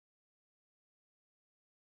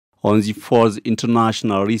On the fourth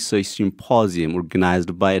International Research Symposium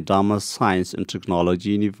organized by Adama Science and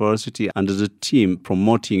Technology University under the theme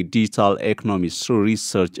Promoting Digital Economy Through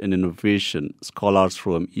Research and Innovation, scholars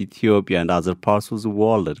from Ethiopia and other parts of the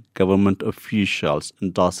world, government officials,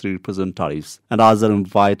 industry representatives, and other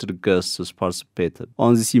invited guests participated.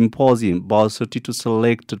 On the symposium, about 32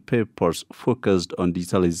 selected papers focused on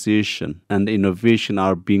digitalization and innovation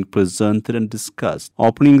are being presented and discussed.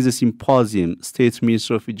 Opening the symposium, State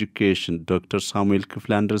Minister of Education Dr. Samuel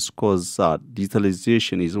Kifle underscores that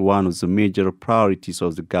digitalization is one of the major priorities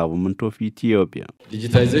of the government of Ethiopia.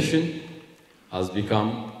 Digitization has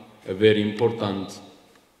become a very important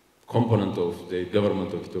component of the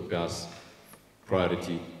government of Ethiopia's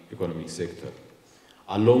priority economic sector.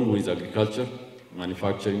 Along with agriculture,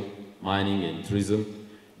 manufacturing, mining and tourism,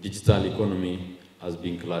 digital economy has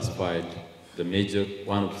been classified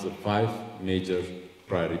one of the 5 major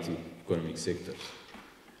priority economic sectors.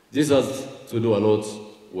 This has to do a lot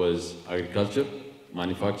with agriculture,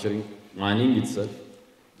 manufacturing, mining itself,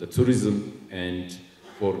 the tourism, and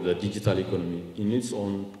for the digital economy in its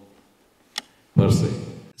own per se.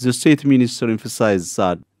 The State Minister emphasized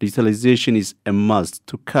that digitalization is a must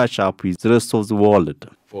to catch up with the rest of the world.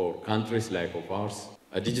 For countries like ours,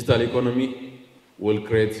 a digital economy will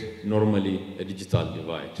create normally a digital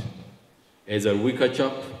divide. Either we catch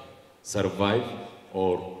up, survive,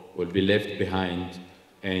 or will be left behind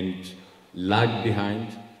and lag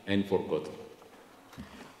behind and forgotten.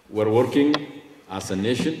 We're working as a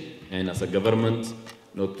nation and as a government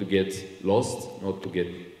not to get lost, not to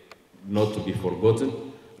be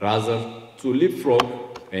forgotten, rather to leapfrog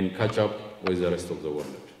and catch up with the rest of the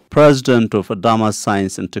world. President of Adama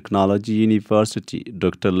Science and Technology University,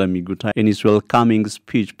 Dr. Lamiguta, in his welcoming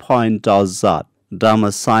speech pointed out that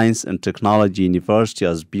Adama Science and Technology University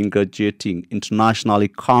has been graduating internationally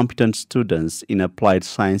competent students in applied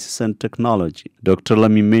sciences and technology. Dr.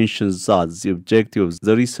 Lamy mentions that the objective of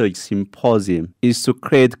the research symposium is to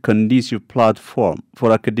create a conducive platform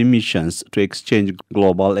for academicians to exchange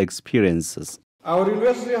global experiences. Our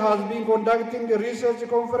university has been conducting a research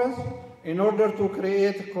conference in order to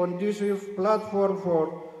create a conducive platform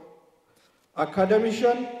for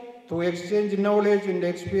academicians to exchange knowledge and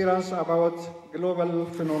experience about global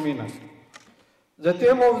phenomena. The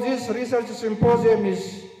theme of this research symposium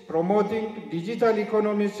is promoting digital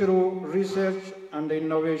economy through research and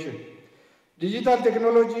innovation. Digital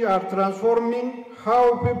technology are transforming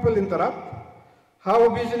how people interact, how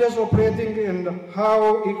business operating, and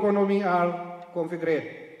how economy are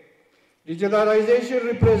configured. Digitalization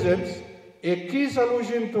represents a key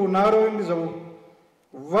solution to narrowing the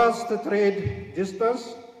vast trade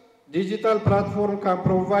distance. Digital platform can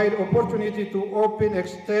provide opportunity to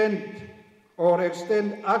extend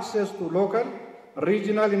access to local,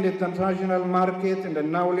 regional, and international market and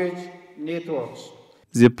knowledge networks.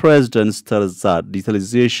 The president states that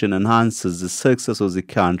digitalization enhances the success of the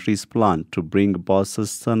country's plan to bring about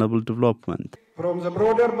sustainable development. From the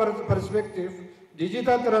broader perspective,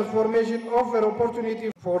 digital transformation offers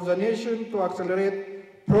opportunity for the nation to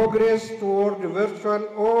accelerate progress toward virtual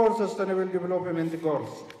or sustainable development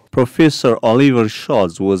goals. Professor Oliver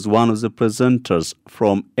Scholz was one of the presenters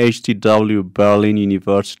from HTW Berlin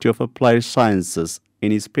University of Applied Sciences.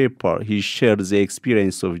 In his paper, he shared the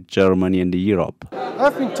experience of Germany and Europe.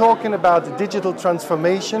 I've been talking about the digital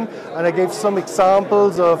transformation, and I gave some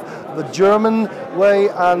examples of the German way,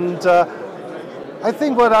 and I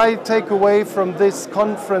think what I take away from this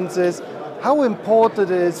conference is how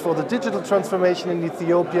important it is for the digital transformation in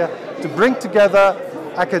Ethiopia to bring together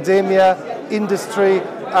academia, industry,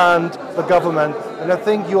 and the government. And I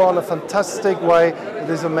think you're on a fantastic way in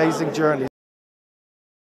this amazing journey.